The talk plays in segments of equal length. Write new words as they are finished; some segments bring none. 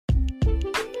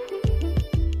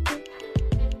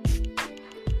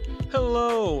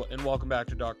Hello, and welcome back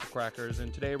to Dr. Crackers,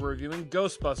 and today we're reviewing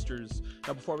Ghostbusters.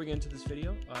 Now, before we get into this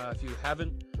video, if you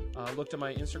haven't looked at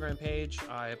my Instagram page,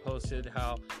 I posted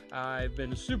how I've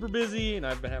been super busy and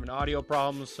I've been having audio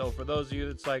problems, so for those of you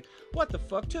that's like, what the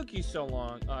fuck took you so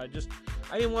long? I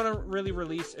didn't want to really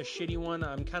release a shitty one.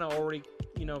 I'm kind of already,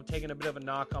 taking a bit of a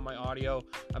knock on my audio.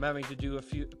 I'm having to do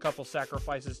a couple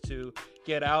sacrifices to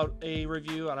get out a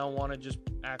review. I don't want to just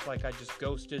act like I just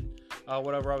ghosted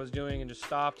whatever I was doing and just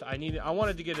stopped. I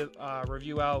wanted to get a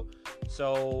review out,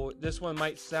 so this one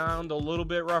might sound a little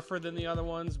bit rougher than the other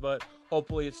ones, but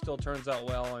hopefully it still turns out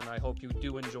well, and I hope you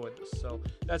do enjoy this. So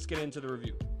let's get into the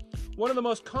review. One of the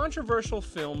most controversial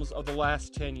films of the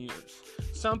last 10 years.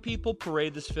 Some people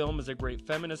parade this film as a great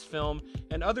feminist film,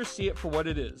 and others see it for what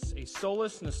it is, a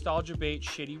soulless, nostalgia bait,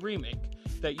 shitty remake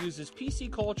that uses PC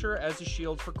culture as a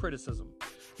shield for criticism.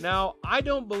 Now, I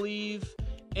don't believe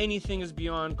anything is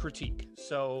beyond critique,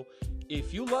 so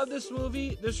if you love this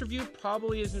movie, this review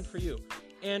probably isn't for you.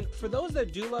 And for those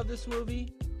that do love this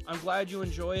movie, I'm glad you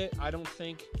enjoy it. I don't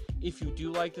think if you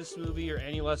do like this movie or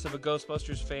any less of a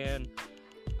Ghostbusters fan,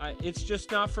 it's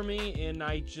just not for me, and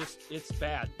it's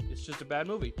bad. It's just a bad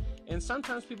movie. And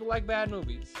sometimes people like bad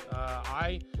movies.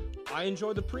 I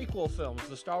enjoy the prequel films,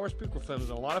 the Star Wars prequel films,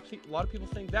 and a lot of people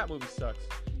think that movie sucks.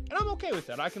 And I'm okay with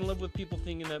that. I can live with people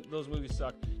thinking that those movies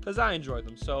suck, because I enjoy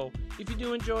them. So if you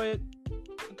do enjoy it,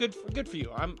 good for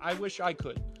you. I wish I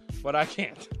could, but I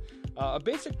can't. A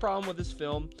basic problem with this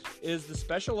film is the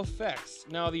special effects.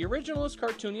 Now, the original is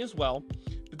cartoony as well,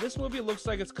 but this movie looks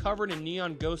like it's covered in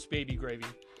neon ghost baby gravy.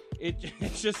 It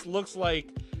just looks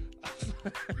like,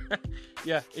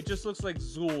 yeah, it just looks like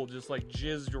Zool, just like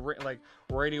jizzed, like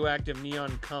radioactive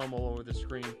neon cum all over the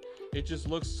screen. It just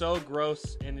looks so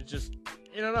gross, and it just,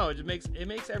 I don't know, it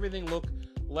makes everything look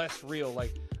less real.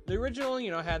 Like the original,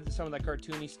 had some of that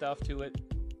cartoony stuff to it.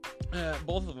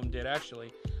 Both of them did,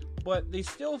 actually, but they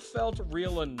still felt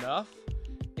real enough,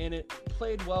 and it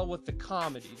played well with the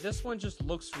comedy. This one just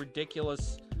looks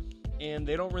ridiculous, and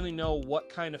they don't really know what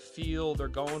kind of feel they're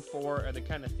going for or the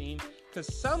kind of theme,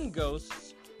 because some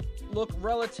ghosts look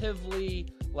relatively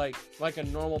like a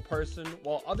normal person,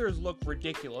 while others look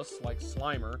ridiculous, like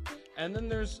Slimer. And then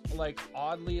there's like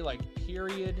oddly like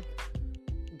period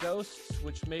ghosts,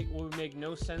 which would make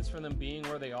no sense for them being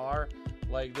where they are.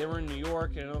 Like they were in New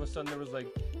York, and all of a sudden there was like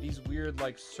these weird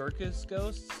like circus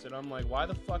ghosts, and I'm like, why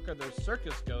the fuck are there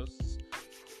circus ghosts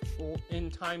in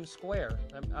Times Square?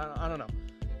 I don't know.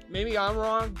 Maybe I'm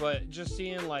wrong, but just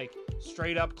seeing like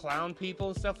straight up clown people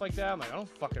and stuff like that, I'm like, I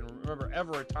don't fucking remember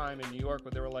ever a time in New York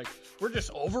where they were like, we're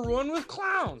just overrun with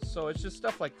clowns. So it's just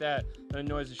stuff like that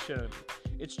annoys the shit out of me.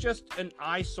 It's just an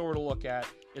eyesore to look at.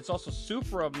 It's also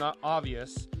super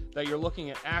obvious that you're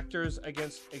looking at actors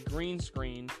against a green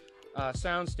screen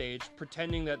soundstage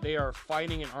pretending that they are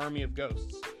fighting an army of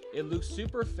ghosts. It looks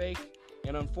super fake,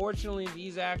 and unfortunately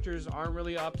these actors aren't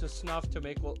really up to snuff to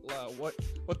make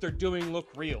what they're doing look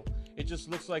real. It just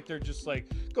looks like they're just like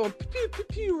going pew pew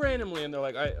pew randomly, and they're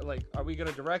like, are we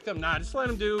gonna direct them? Nah, just let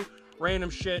them do random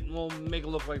shit, and we'll make it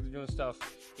look like they're doing stuff,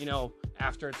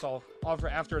 after it's all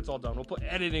done. We'll put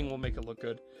editing, we'll make it look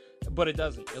good, but it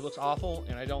doesn't. It looks awful,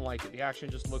 and I don't like it. The action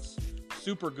just looks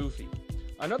super goofy.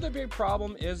 Another big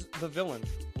problem is the villain,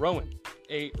 Rowan,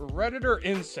 a Redditor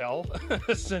incel,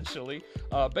 essentially,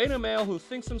 a beta male who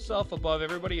thinks himself above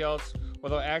everybody else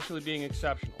without actually being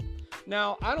exceptional.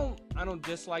 Now, I don't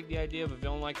dislike the idea of a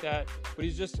villain like that, but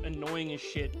he's just annoying as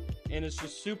shit, and it's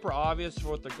just super obvious for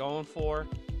what they're going for,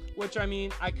 which, I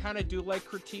mean, I kind of do like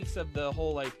critiques of the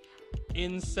whole, like,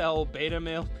 incel beta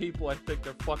male people. I think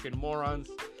they're fucking morons,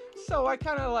 so I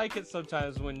kind of like it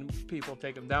sometimes when people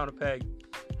take them down a peg.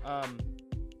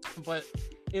 But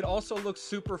it also looks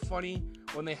super funny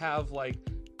when they have like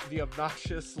the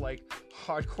obnoxious like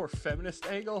hardcore feminist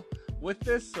angle with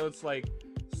this, so it's like,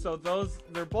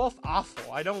 they're both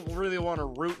awful. I don't really want to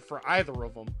root for either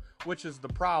of them, which is the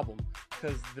problem,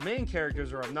 because the main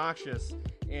characters are obnoxious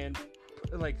and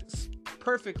like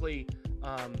perfectly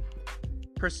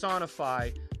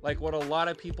personify like what a lot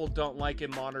of people don't like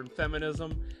in modern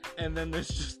feminism. And then there's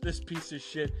just this piece of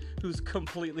shit who's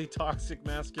completely toxic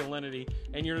masculinity,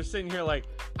 and you're sitting here like,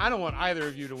 I don't want either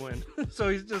of you to win. So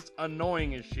he's just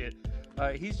annoying as shit.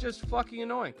 He's just fucking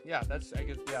annoying. Yeah, that's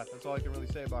all I can really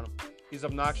say about him. He's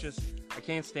obnoxious. I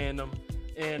can't stand him.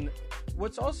 And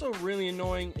what's also really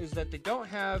annoying is that they don't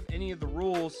have any of the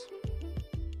rules.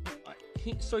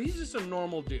 So he's just a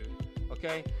normal dude,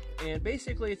 okay? And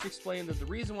basically it's explained that the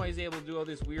reason why he's able to do all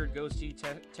this weird ghosty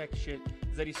tech shit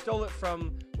is that he stole it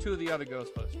from two of the other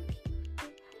Ghostbusters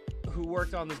who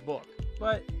worked on this book.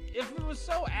 But if it was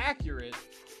so accurate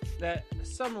that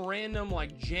some random,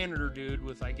 like, janitor dude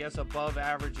with, I guess, above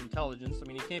average intelligence, I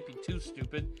mean, he can't be too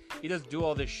stupid. He does do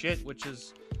all this shit, which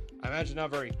is, I imagine,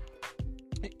 not very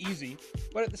easy.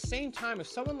 But at the same time, if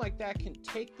someone like that can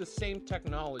take the same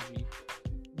technology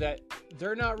that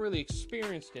they're not really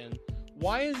experienced in,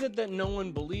 why is it that no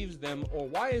one believes them, or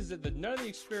why is it that none of the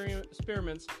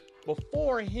experiments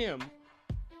before him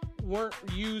weren't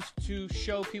used to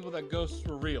show people that ghosts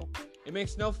were real? It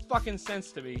makes no fucking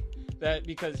sense to me that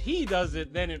because he does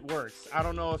it, then it works. I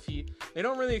don't know if they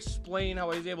don't really explain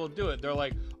how he's able to do it. They're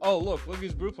like, oh, look at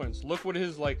his blueprints. Look what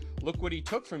he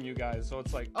took from you guys. So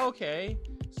it's like, okay,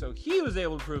 so he was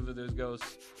able to prove that there's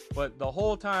ghosts, but the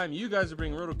whole time you guys are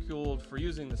being ridiculed for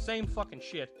using the same fucking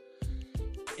shit.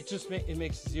 It just it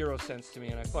makes zero sense to me,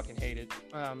 and I fucking hate it.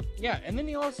 Yeah, and then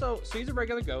he's a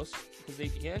regular ghost, because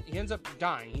he ends up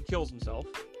dying. He kills himself,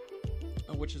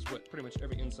 which is what pretty much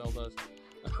every incel does.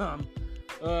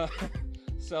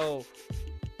 So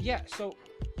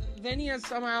then he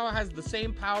somehow has the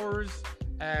same powers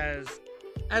as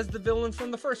the villain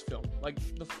from the first film, like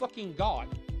the fucking god.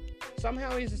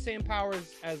 Somehow he has the same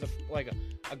powers as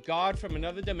a god from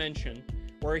another dimension,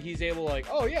 where he's able to, like,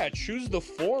 oh yeah, choose the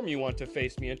form you want to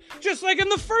face me in, just like in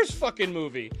the first fucking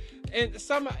movie. And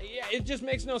it just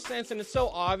makes no sense, and it's so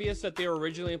obvious that they were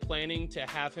originally planning to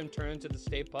have him turn into the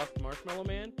Stay Puft Marshmallow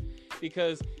Man,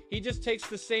 because he just takes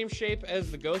the same shape as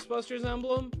the Ghostbusters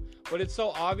emblem, but it's so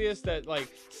obvious that, like,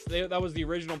 that was the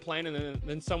original plan, and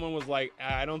then someone was like,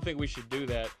 I don't think we should do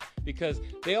that, because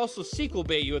they also sequel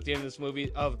bait you at the end of this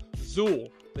movie of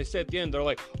Zuul. They say at the end, they're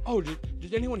like, oh,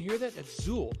 did anyone hear that? That's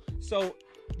Zuul. So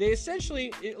they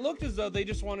essentially, it looked as though they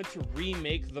just wanted to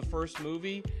remake the first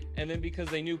movie, and then because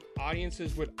they knew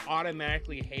audiences would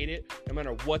automatically hate it no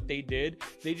matter what they did,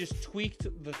 they just tweaked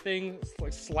the thing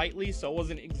like slightly so it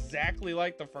wasn't exactly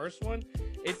like the first one.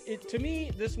 It to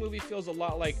me, this movie feels a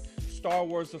lot like Star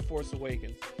Wars: The Force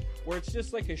Awakens, where it's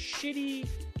just like a shitty,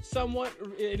 somewhat,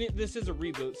 this is a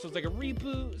reboot, so it's like a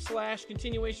reboot /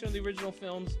 continuation of the original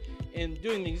films, and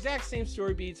doing the exact same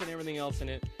story beats and everything else in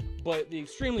it, but the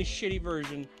extremely shitty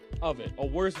version of it, a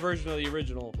worse version of the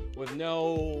original with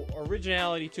no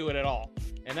originality to it at all.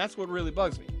 And that's what really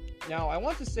bugs me. Now, I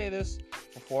want to say this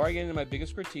before I get into my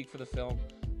biggest critique for the film.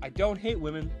 I don't hate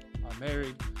women. I'm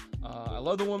married. I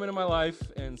love the women in my life,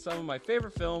 and some of my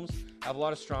favorite films have a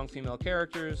lot of strong female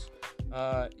characters.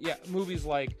 Movies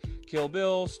like Kill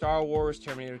Bill, Star Wars,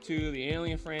 Terminator 2, the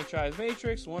Alien franchise,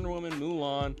 Matrix, Wonder Woman,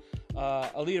 Mulan,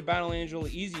 Alita Battle Angel,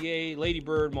 Easy A, Lady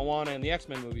Bird, Moana, and the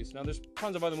X-Men movies. Now, there's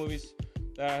tons of other movies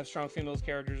that have strong female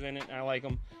characters in it, and I like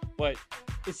them. But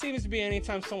it seems to be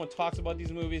anytime someone talks about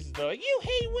these movies, they're like, you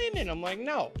hate women! I'm like,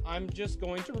 no, I'm just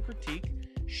going to critique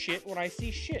shit when I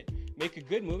see shit. Make a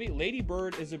good movie. Lady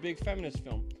Bird is a big feminist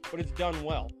film, but it's done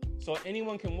well. So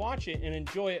anyone can watch it and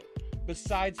enjoy it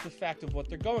besides the fact of what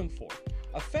they're going for.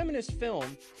 A feminist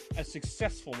film, a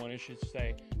successful one I should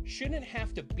say, shouldn't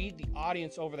have to beat the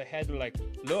audience over the head. They're like,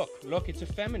 look, it's a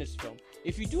feminist film.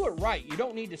 If you do it right, you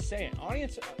don't need to say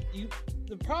it.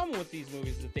 The problem with these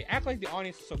movies is that they act like the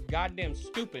audience is so goddamn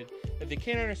stupid that they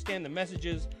can't understand the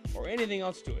messages or anything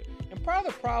else to it. And part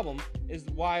of the problem is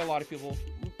why a lot of people,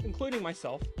 including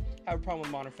myself, have a problem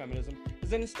with modern feminism,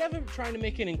 is that instead of trying to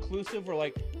make it inclusive, we're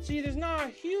like, see, there's not a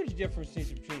huge difference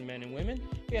between men and women.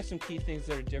 We have some key things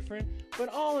that are different, but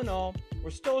all in all,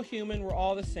 we're still human, we're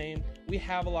all the same, we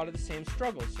have a lot of the same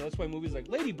struggles. So that's why movies like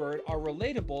Lady Bird are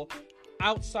relatable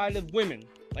outside of women.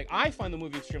 Like, I find the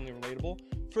movie extremely relatable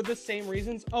for the same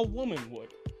reasons a woman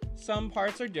would. Some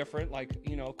parts are different, like,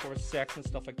 of course, sex and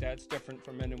stuff like that. It's different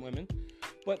for men and women.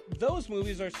 But those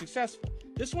movies are successful.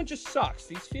 This one just sucks.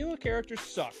 These female characters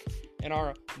suck and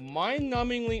are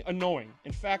mind-numbingly annoying.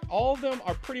 In fact, all of them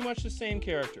are pretty much the same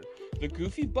character. The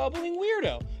goofy, bubbling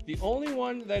weirdo. The only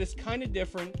one that is kind of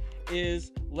different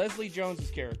is Leslie Jones's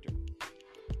character.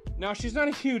 Now, she's not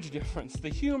a huge difference. The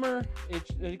humor,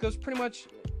 it goes pretty much...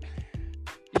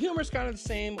 The humor's kind of the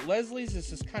same. Leslie's is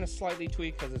just kind of slightly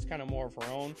tweaked because it's kind of more of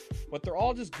her own. But they're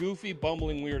all just goofy,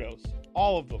 bumbling weirdos.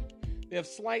 All of them. They have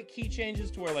slight key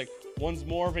changes to where, like, one's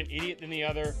more of an idiot than the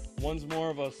other, one's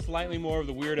slightly more of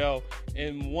the weirdo,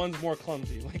 and one's more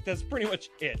clumsy. Like, that's pretty much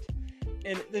it.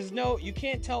 And you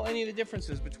can't tell any of the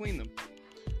differences between them.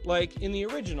 Like, in the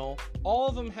original, all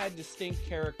of them had distinct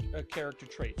character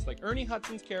traits. Like, Ernie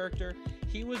Hudson's character,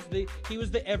 he was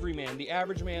the everyman, the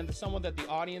average man, the someone that the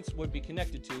audience would be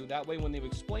connected to. That way, when they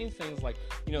would explain things like,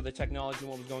 the technology and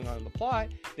what was going on in the plot,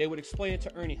 they would explain it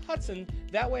to Ernie Hudson.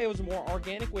 That way, it was a more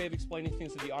organic way of explaining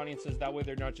things to the audiences. That way,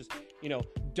 they're not just,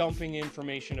 dumping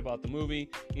information about the movie.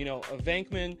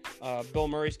 Venkman, Bill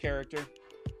Murray's character,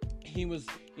 he was,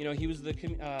 he was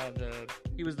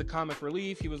the comic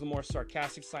relief. He was the more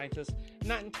sarcastic scientist,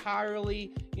 not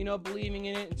entirely, believing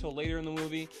in it until later in the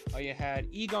movie. You had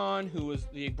Egon, who was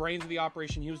the brains of the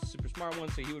operation. He was the super smart one,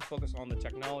 so he would focus on the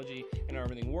technology and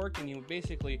everything worked, and he would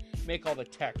basically make all the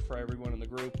tech for everyone in the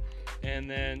group. And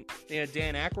then they had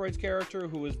Dan Aykroyd's character,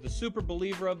 who was the super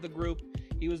believer of the group.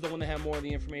 He was the one that had more of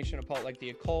the information about like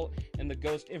the occult and the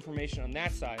ghost information on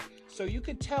that side. So you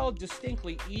could tell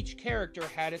distinctly each character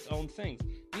had its own things.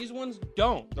 These ones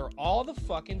don't. They're all the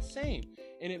fucking same.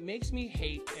 And it makes me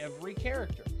hate every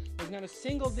character. There's not a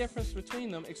single difference between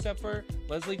them except for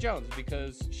Leslie Jones,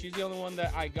 because she's the only one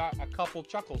that I got a couple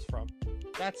chuckles from.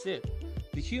 That's it.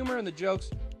 The humor and the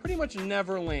jokes pretty much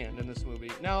never land in this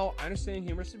movie. Now, I understand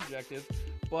humor is subjective,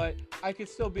 but I could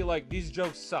still be like, these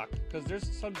jokes suck. Because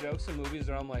there's some jokes in movies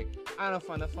where I'm like, I don't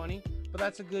find that funny, but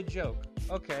that's a good joke.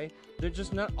 Okay, they're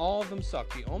just not all of them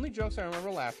suck. The only jokes I remember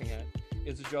laughing at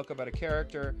is a joke about a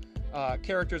character's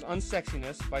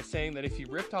unsexiness by saying that if he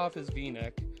ripped off his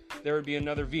V-neck, there would be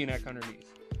another V-neck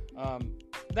underneath.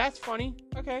 That's funny.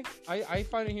 Okay, I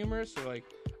find it humorous, so like,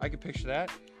 I could picture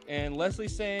that. And Leslie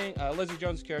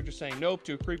Jones' character saying nope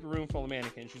to a creepy room full of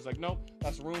mannequins. She's like, nope,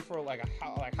 that's a room for like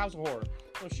a house of horror.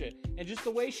 Oh shit. And just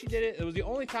the way she did it, it was the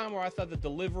only time where I thought the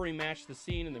delivery matched the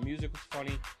scene and the music was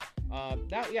funny.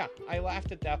 I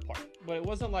laughed at that part. But it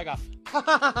wasn't like a ha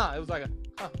ha ha ha. It was like a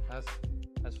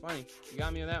that's funny. You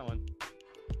got me on that one.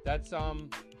 That's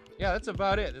that's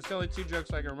about it. That's the only two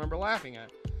jokes I can remember laughing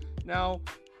at. Now,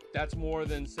 that's more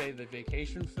than say the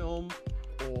Vacation film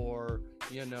or,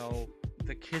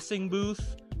 the Kissing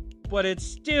Booth, but it's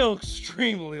still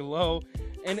extremely low.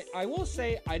 And I will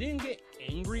say, I didn't get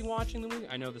angry watching the movie.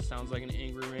 I know this sounds like an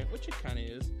angry rant, which it kind of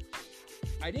is.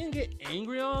 I didn't get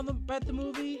angry at the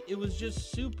movie. It was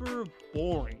just super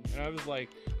boring. And I was like,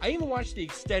 I even watched the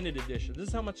extended edition. This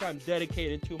is how much I'm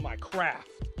dedicated to my craft.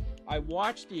 I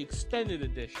watched the extended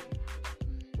edition,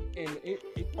 and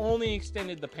it only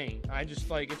extended the pain. I just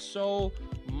like, it's so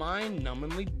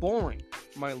mind-numbingly boring.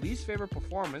 My least favorite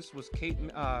performance was Kate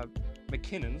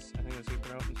McKinnon's, I think that's how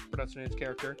you pronounce her name's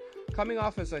character, coming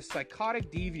off as a psychotic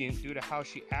deviant due to how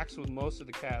she acts with most of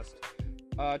the cast.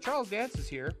 Charles Dance is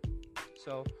here,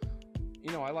 so,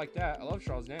 I like that. I love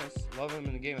Charles Dance. Love him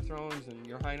in the Game of Thrones and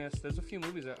Your Highness. There's a few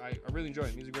movies that I really enjoy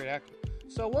him. He's a great actor.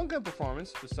 So one good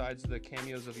performance, besides the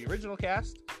cameos of the original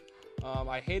cast.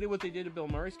 I hated what they did to Bill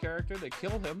Murray's character. They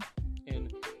killed him,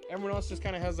 and everyone else just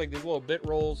kind of has like these little bit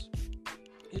roles.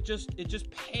 It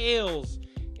just pales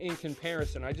in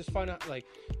comparison. I just find out, like,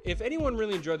 if anyone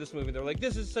really enjoyed this movie, they're like,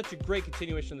 this is such a great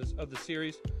continuation of the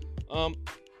series.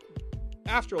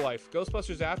 Afterlife,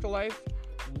 Ghostbusters Afterlife,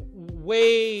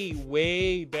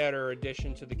 way better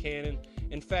addition to the canon.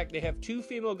 In fact, they have two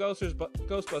female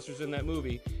Ghostbusters in that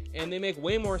movie, and they make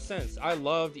way more sense. I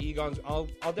loved Egon's. I'll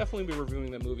definitely be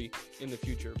reviewing that movie in the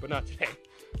future, but not today.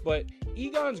 But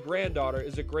Egon's granddaughter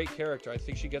is a great character. I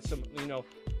think she gets some,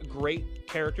 great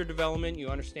character development. You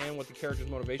understand what the characters'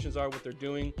 motivations are, what they're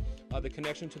doing, the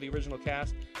connection to the original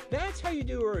cast. That's how you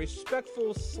do a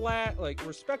respectful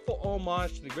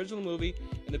homage to the original movie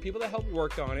and the people that helped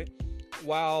work on it,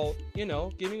 while,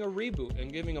 giving a reboot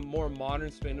and giving a more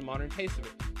modern spin, a modern taste of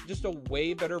it. Just a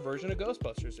way better version of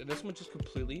Ghostbusters. And this one just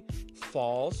completely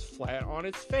falls flat on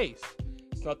its face.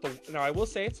 Now I will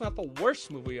say it's not the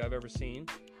worst movie I've ever seen,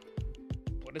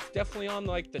 but it's definitely on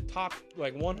like the top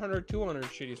 100, 200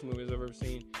 shittiest movies I've ever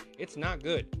seen. It's not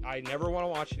good. I never want to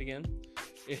watch it again.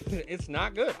 It's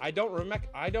not good. I don't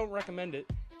recommend it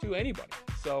to anybody.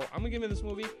 So I'm gonna give this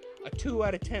movie a 2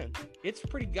 out of 10. It's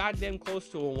pretty goddamn close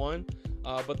to a 1.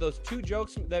 But those two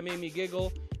jokes that made me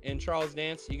giggle and Charles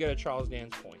Dance, you get a Charles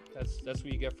Dance point. That's what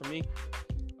you get from me.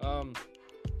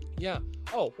 Yeah.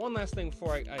 Oh, one last thing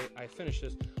before I finish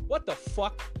this. What the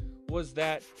fuck was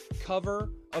that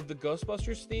cover of the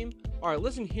Ghostbusters theme? All right,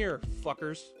 listen here,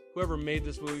 fuckers. Whoever made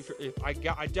this movie, I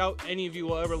doubt any of you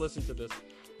will ever listen to this.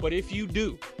 But if you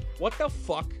do, what the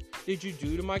fuck did you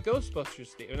do to my Ghostbusters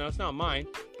theme? Now, it's not mine,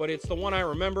 but it's the one I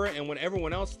remember, and when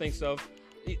everyone else thinks of...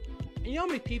 You know how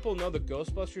many people know the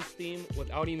Ghostbusters theme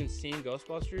without even seeing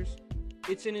Ghostbusters?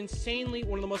 It's an insanely,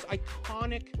 one of the most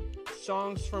iconic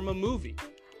songs from a movie.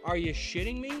 Are you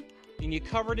shitting me? And you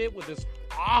covered it with this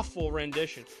awful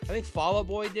rendition. I think Fall Out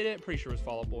Boy did it. Pretty sure it was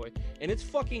Fall Out Boy. And it's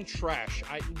fucking trash.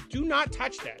 I do not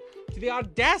touch that. To the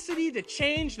audacity to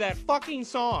change that fucking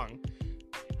song.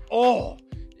 Oh,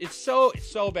 it's so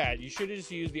bad. You should have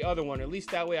just used the other one. At least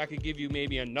that way I could give you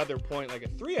maybe another point, like a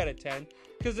 3 out of 10.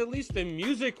 Because at least the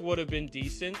music would have been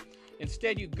decent.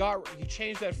 Instead, you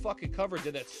changed that fucking cover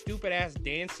to that stupid ass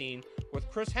dance scene with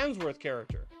Chris Hemsworth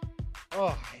character.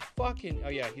 Oh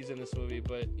yeah, he's in this movie,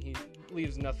 but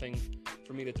leaves nothing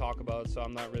for me to talk about, so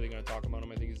I'm not really going to talk about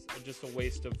him. I think he's just a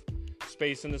waste of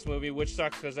space in this movie, which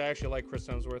sucks because I actually like Chris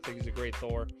Hemsworth. I think he's a great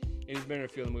Thor, and he's been in a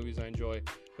few of the movies I enjoy.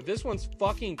 But this one's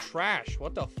fucking trash.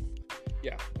 What the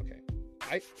yeah,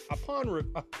 okay.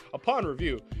 Upon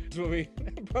review, this movie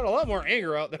brought a lot more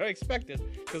anger out than I expected,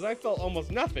 because I felt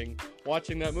almost nothing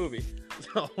watching that movie.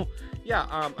 So, yeah,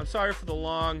 I'm sorry for the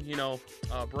long,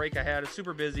 break I had. It's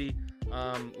super busy.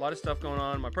 A lot of stuff going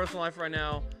on in my personal life right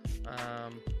now.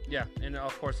 Yeah, and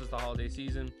of course it's the holiday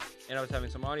season, and I was having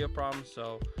some audio problems,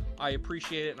 so I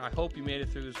appreciate it, and I hope you made it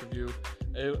through this review.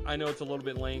 I know it's a little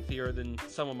bit lengthier than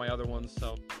some of my other ones,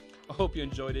 so I hope you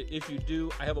enjoyed it. If you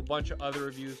do, I have a bunch of other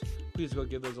reviews. Please go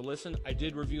give those a listen. I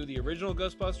did review the original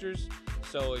Ghostbusters,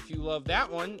 so if you love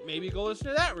that one, maybe go listen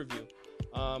to that review.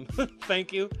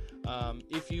 Thank you.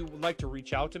 If you would like to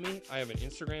reach out to me, I have an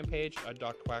Instagram page,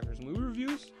 Dr. Quacker's Movie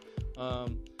Reviews.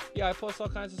 Yeah, I post all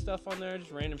kinds of stuff on there,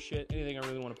 just random shit, anything I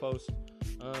really want to post.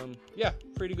 Yeah,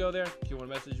 free to go there. If you want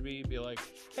to message me, be like,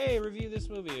 hey, review this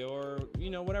movie, or,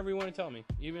 whatever you want to tell me.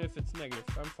 Even if it's negative,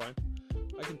 I'm fine.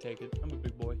 I can take it. I'm a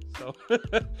big boy. So,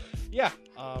 yeah.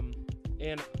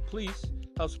 And please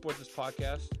help support this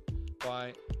podcast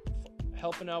by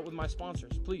helping out with my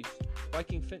sponsors. Please.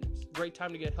 Viking Fitness. Great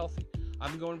time to get healthy.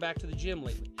 I've been going back to the gym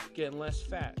lately, getting less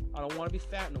fat. I don't want to be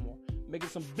fat no more. Making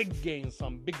some big gains,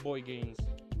 some big boy gains,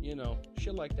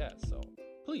 shit like that. So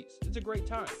please, it's a great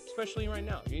time, especially right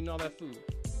now. You're eating all that food.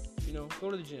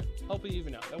 Go to the gym, help it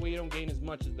even out. That way you don't gain as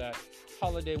much as that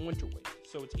holiday winter weight.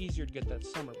 So it's easier to get that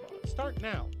summer bod. Start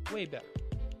now, way better.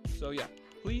 So yeah,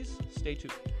 please stay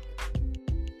tuned.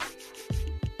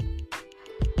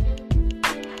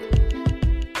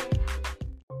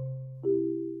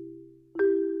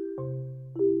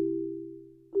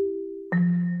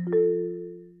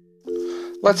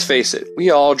 Let's face it, we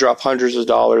all drop hundreds of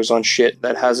dollars on shit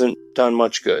that hasn't done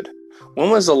much good. When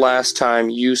was the last time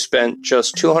you spent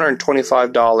just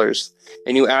 $225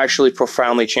 and you actually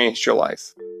profoundly changed your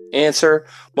life? Answer,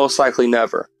 most likely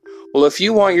never. Well, if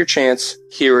you want your chance,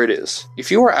 here it is.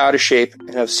 If you are out of shape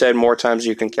and have said more times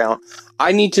you can count,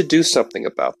 I need to do something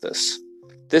about this.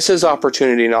 This is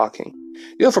opportunity knocking.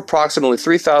 You have approximately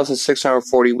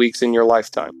 3,640 weeks in your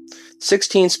lifetime.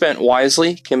 16 spent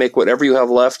wisely can make whatever you have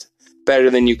left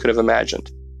better than you could have imagined.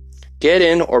 Get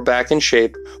in or back in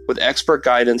shape with expert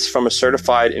guidance from a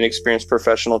certified and experienced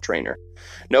professional trainer.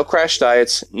 No crash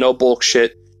diets, no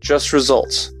bullshit, just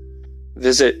results.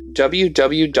 Visit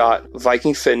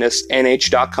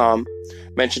www.vikingfitnessnh.com,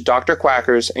 mention Dr.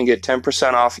 Quackers, and get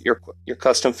 10% off your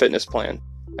custom fitness plan.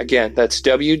 Again, that's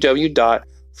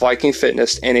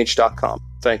www.vikingfitnessnh.com.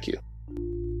 Thank you.